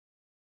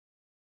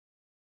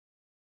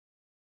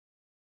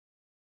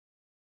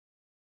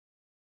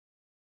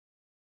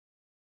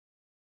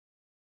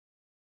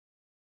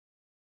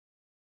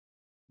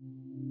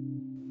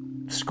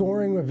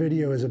Scoring a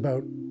video is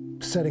about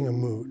setting a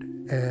mood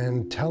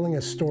and telling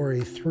a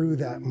story through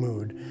that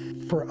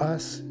mood. For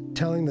us,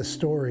 telling the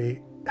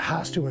story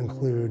has to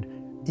include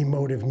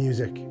emotive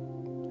music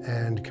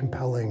and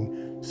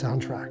compelling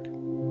soundtrack.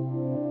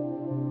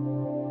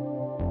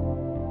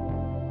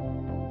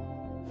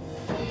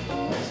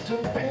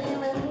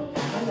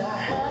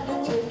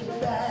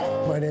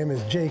 My name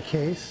is Jay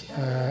Case.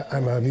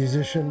 I'm a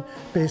musician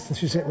based in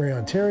Sault Ste. Marie,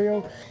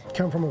 Ontario.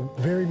 Come from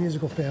a very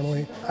musical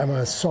family. I'm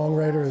a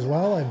songwriter as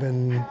well. I've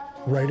been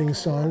writing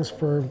songs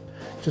for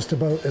just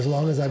about as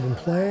long as I've been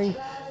playing.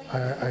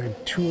 I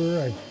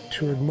tour. I've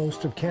toured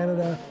most of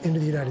Canada into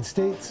the United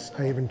States.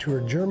 I even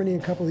toured Germany a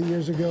couple of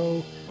years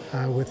ago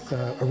with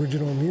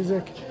original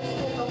music.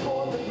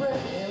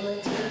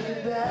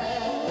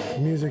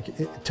 Music,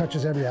 it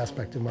touches every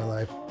aspect of my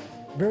life.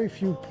 Very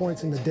few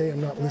points in the day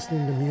I'm not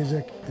listening to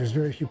music. There's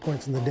very few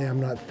points in the day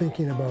I'm not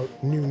thinking about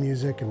new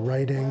music and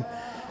writing.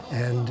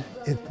 And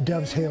it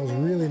dovetails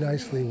really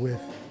nicely with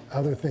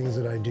other things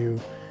that I do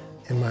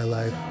in my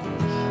life.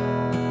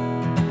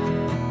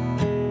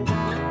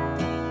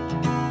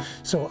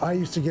 So I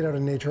used to get out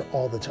in nature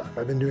all the time.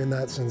 I've been doing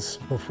that since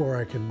before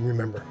I could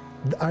remember.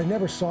 I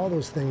never saw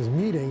those things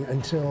meeting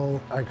until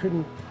I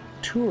couldn't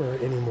tour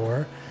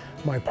anymore.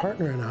 My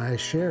partner and I,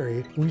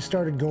 Sheri, we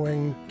started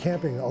going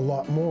camping a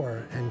lot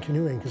more and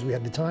canoeing because we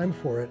had the time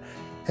for it.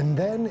 And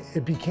then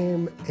it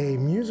became a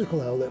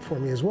musical outlet for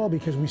me as well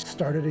because we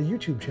started a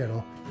YouTube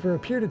channel. For a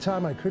period of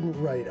time I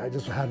couldn't write. I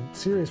just had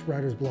serious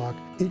writer's block.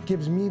 It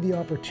gives me the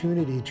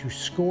opportunity to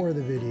score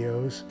the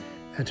videos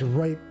and to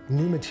write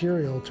new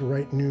material, to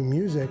write new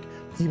music,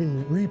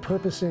 even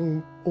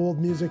repurposing old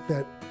music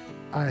that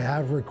I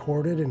have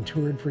recorded and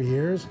toured for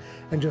years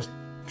and just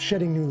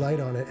shedding new light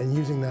on it and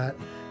using that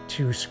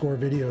to score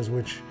videos,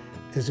 which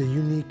is a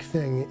unique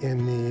thing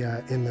in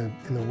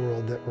the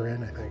world that we're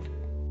in, I think.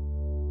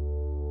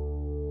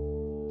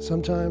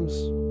 Sometimes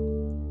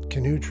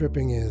canoe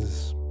tripping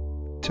is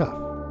tough.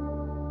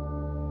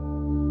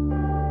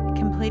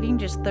 Completing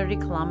just 30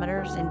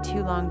 kilometers in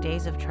 2 long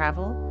days of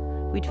travel,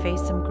 we'd face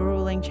some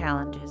grueling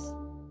challenges.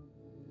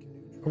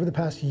 Over the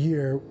past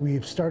year,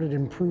 we've started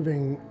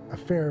improving a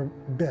fair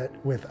bit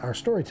with our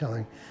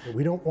storytelling.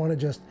 We don't want to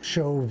just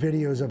show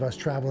videos of us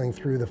traveling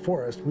through the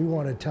forest. We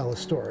want to tell a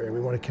story, and we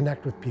want to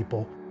connect with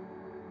people.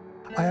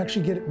 I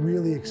actually get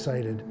really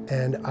excited,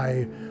 and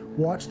I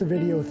watch the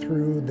video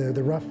through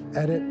the rough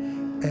edit,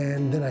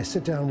 and then I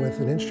sit down with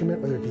an instrument,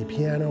 whether it be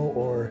piano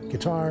or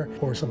guitar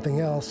or something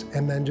else,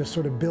 and then just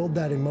sort of build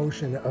that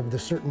emotion of the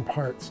certain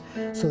parts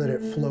so that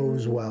it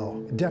flows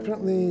well.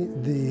 Definitely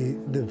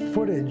the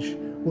footage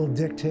will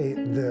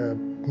dictate the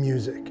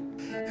music.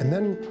 And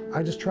then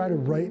I just try to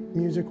write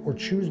music or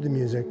choose the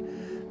music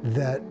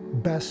that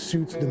best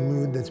suits the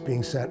mood that's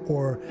being set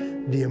or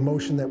the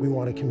emotion that we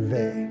want to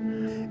convey.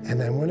 And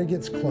then when it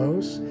gets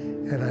close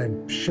and I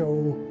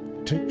show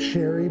to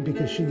Sheri,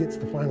 because she gets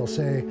the final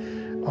say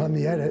on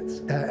the edits,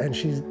 and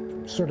she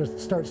sort of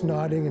starts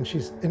nodding and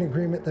she's in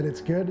agreement that it's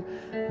good,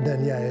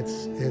 then yeah,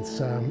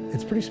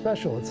 it's pretty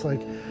special. It's like,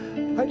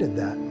 I did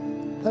that.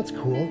 That's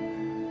cool.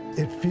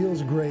 It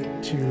feels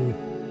great to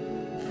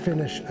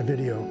finish a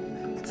video.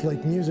 It's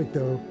like music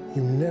though,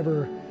 you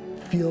never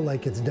feel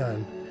like it's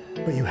done,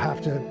 but you have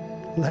to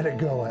let it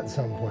go at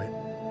some point.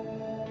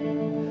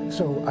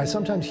 So I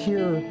sometimes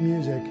hear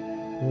music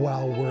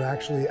while we're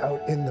actually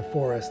out in the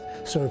forest.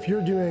 So if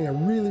you're doing a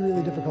really,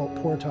 really difficult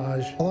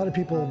portage, a lot of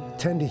people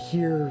tend to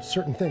hear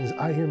certain things.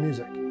 I hear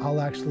music.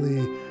 I'll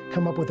actually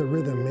come up with a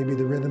rhythm, maybe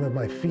the rhythm of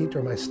my feet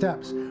or my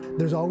steps.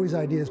 There's always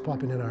ideas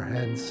popping in our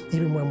heads,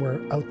 even when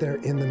we're out there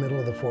in the middle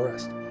of the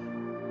forest.